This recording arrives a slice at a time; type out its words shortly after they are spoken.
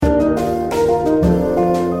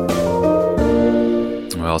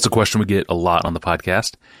Well, it's a question we get a lot on the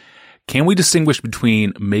podcast. Can we distinguish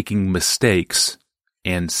between making mistakes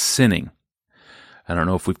and sinning? I don't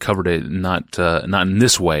know if we've covered it, not in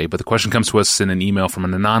this way, but the question comes to us in an email from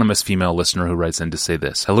an anonymous female listener who writes in to say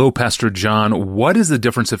this. Hello, Pastor John. What is the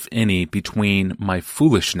difference, if any, between my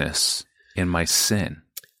foolishness and my sin?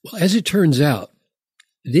 Well, as it turns out,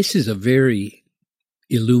 this is a very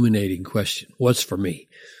illuminating question. Was for me.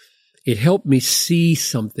 It helped me see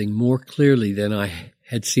something more clearly than I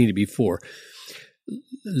had seen it before.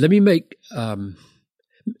 Let me make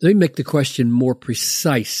the question more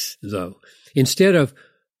precise, though. Instead of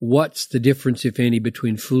what's the difference, if any,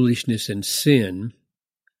 between foolishness and sin,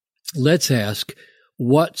 let's ask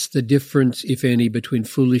what's the difference, if any, between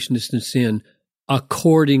foolishness and sin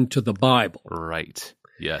according to the Bible. Right.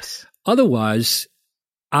 Yes. Otherwise,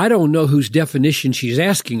 I don't know whose definition she's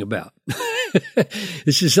asking about.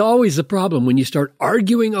 This is always the problem when you start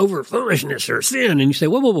arguing over foolishness or sin, and you say,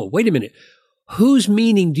 whoa, wait a minute. Whose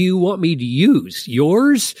meaning do you want me to use?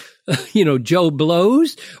 Yours? Joe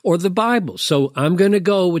Blow's, or the Bible? So I'm going to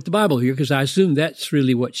go with the Bible here because I assume that's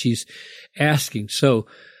really what she's asking. So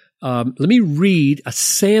let me read a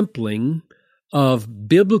sampling of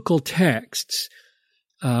biblical texts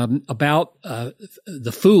about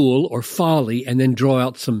the fool or folly, and then draw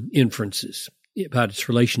out some inferences about its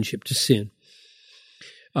relationship to sin.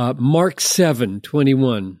 Mark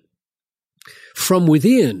 7:21. From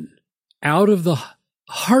within, out of the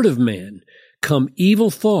heart of man, come evil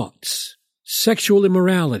thoughts, sexual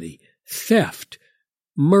immorality, theft,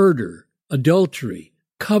 murder, adultery,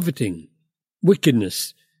 coveting,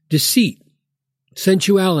 wickedness, deceit,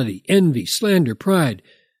 sensuality, envy, slander, pride,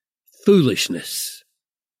 foolishness.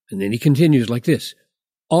 And then he continues like this.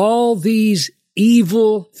 All these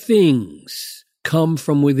evil things come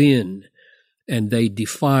from within, and they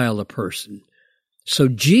defile a person. So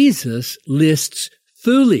Jesus lists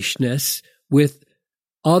foolishness with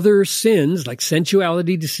other sins like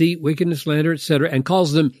sensuality, deceit, wickedness, slander, etc., and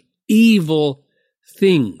calls them evil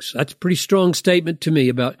things. That's a pretty strong statement to me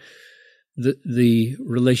about the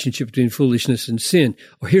relationship between foolishness and sin.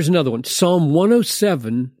 Or here's another one. Psalm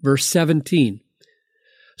 107, verse 17.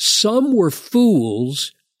 Some were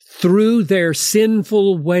fools through their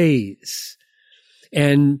sinful ways,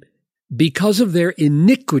 and because of their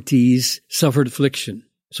iniquities suffered affliction.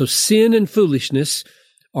 So sin and foolishness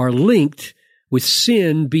are linked, with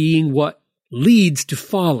sin being what leads to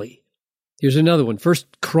folly. Here's another one. 1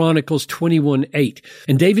 Chronicles 21:8.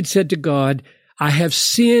 And David said to God, I have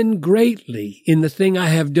sinned greatly in the thing I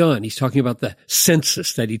have done. He's talking about the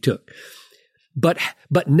census that he took. But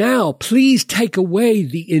now please take away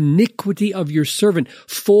the iniquity of your servant,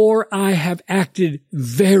 for I have acted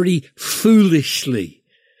very foolishly.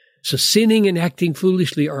 So sinning and acting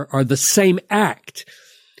foolishly are the same act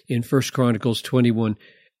in 1 Chronicles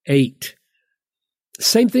 21:8.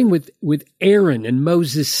 Same thing with Aaron and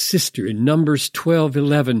Moses' sister in Numbers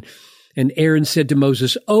 12:11. And Aaron said to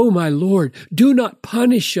Moses, Oh, my Lord, do not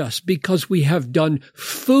punish us because we have done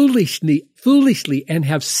foolishly and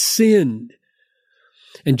have sinned.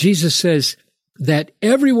 And Jesus says that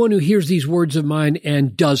everyone who hears these words of mine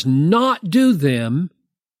and does not do them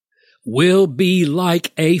will be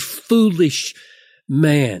like a foolish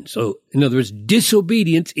man. So, in other words,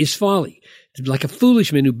 disobedience is folly. It's like a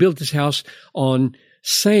foolish man who built his house on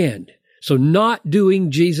sand. So not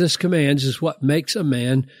doing Jesus' commands is what makes a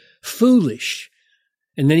man foolish.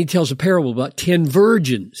 And then he tells a parable about 10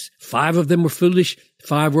 virgins. 5 of them were foolish,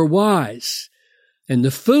 5 were wise. And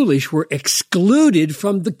the foolish were excluded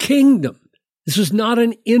from the kingdom. This was not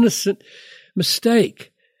an innocent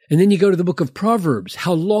mistake. And then you go to the book of Proverbs.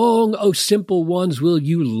 How long, O simple ones, will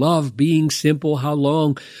you love being simple? How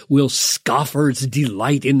long will scoffers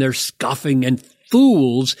delight in their scoffing? And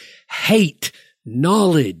fools hate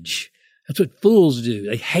knowledge. That's what fools do.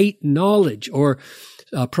 They hate knowledge. Or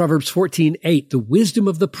Proverbs 14:8, the wisdom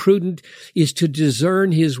of the prudent is to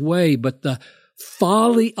discern his way, but the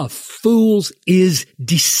folly of fools is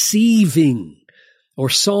deceiving. Or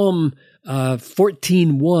Psalm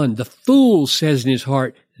 14:1, the fool says in his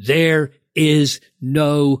heart, there is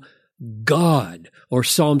no God. Or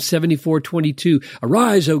Psalm 74:22,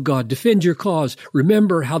 arise, O God, defend your cause.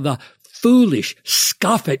 Remember how the foolish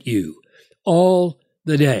scoff at you all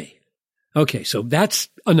the day. Okay, so that's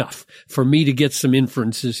enough for me to get some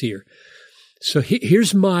inferences here. So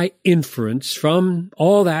here's my inference from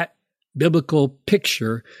all that biblical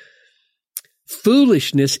picture.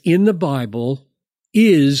 Foolishness in the Bible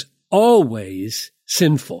is always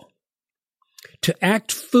sinful. To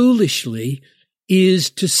act foolishly is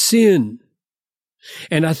to sin.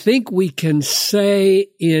 And I think we can say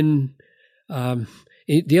in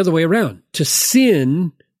the other way around, to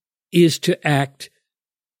sin is to act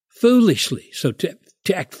foolishly. So to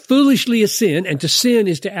act foolishly is sin, and to sin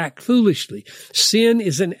is to act foolishly. Sin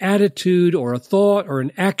is an attitude or a thought or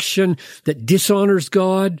an action that dishonors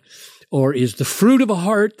God, or is the fruit of a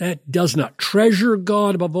heart that does not treasure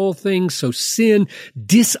God above all things. So sin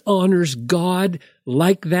dishonors God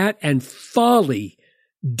like that, and folly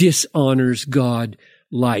dishonors God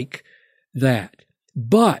like that.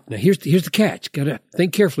 But, now here's the catch. Gotta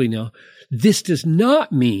think carefully now. This does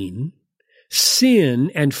not mean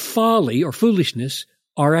sin and folly or foolishness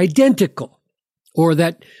are identical, or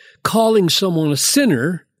that calling someone a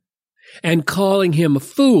sinner and calling him a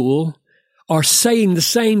fool are saying the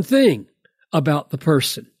same thing about the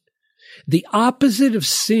person. The opposite of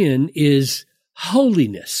sin is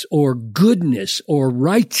holiness or goodness or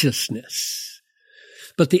righteousness.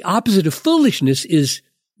 But the opposite of foolishness is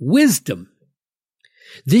wisdom.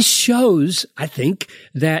 This shows, I think,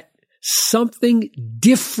 that something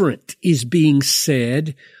different is being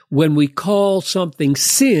said when we call something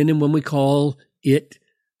sin and when we call it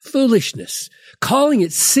foolishness. Calling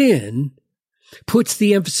it sin puts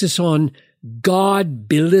the emphasis on God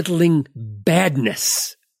belittling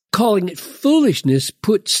badness. Calling it foolishness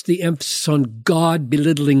puts the emphasis on God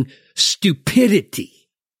belittling stupidity.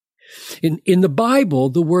 In the Bible,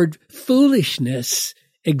 the word foolishness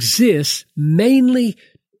exists mainly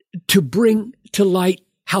to bring to light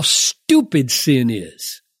how stupid sin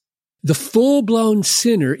is. The full-blown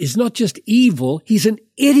sinner is not just evil, he's an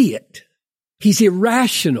idiot. He's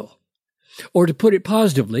irrational. Or to put it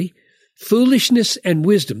positively, foolishness and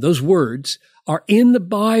wisdom, those words, are in the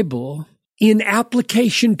Bible in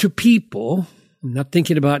application to people. I'm not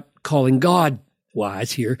thinking about calling God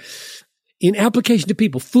wise here. In application to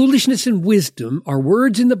people, foolishness and wisdom are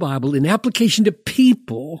words in the Bible in application to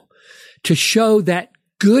people to show that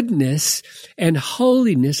goodness and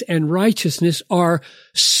holiness and righteousness are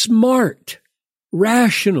smart,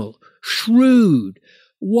 rational, shrewd,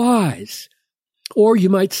 wise. Or you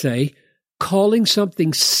might say, calling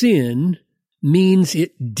something sin means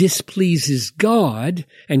it displeases God,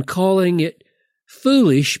 and calling it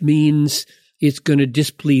foolish means it's going to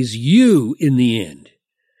displease you in the end.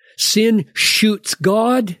 Sin shoots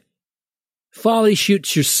God, folly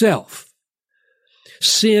shoots yourself.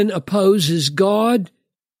 Sin opposes God,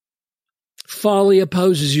 folly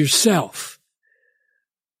opposes yourself.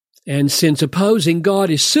 And since opposing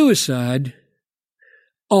God is suicide,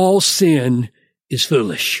 all sin is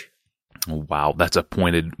foolish. Wow, that's a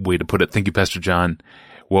pointed way to put it. Thank you, Pastor John.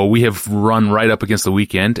 Well, we have run right up against the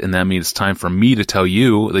weekend, and that means it's time for me to tell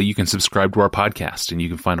you that you can subscribe to our podcast, and you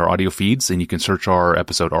can find our audio feeds, and you can search our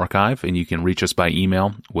episode archive, and you can reach us by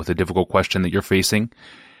email with a difficult question that you're facing.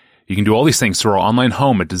 You can do all these things through our online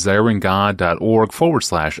home at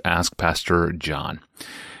desiringgod.org/Ask Pastor John.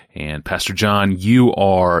 And Pastor John, you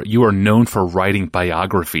are known for writing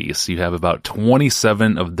biographies. You have about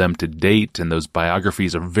 27 of them to date, and those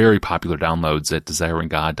biographies are very popular downloads at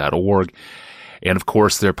desiringgod.org. And of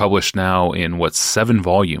course, they're published now in 7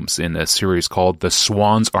 volumes in a series called The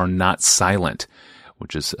Swans Are Not Silent,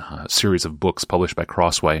 which is a series of books published by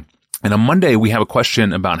Crossway. And on Monday, we have a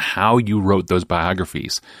question about how you wrote those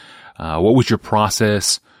biographies. What was your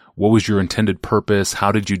process? What was your intended purpose?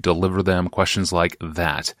 How did you deliver them? Questions like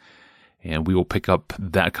that. And we will pick up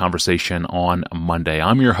that conversation on Monday.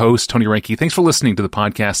 I'm your host, Tony Reinke. Thanks for listening to the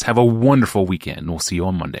podcast. Have a wonderful weekend. We'll see you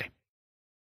on Monday.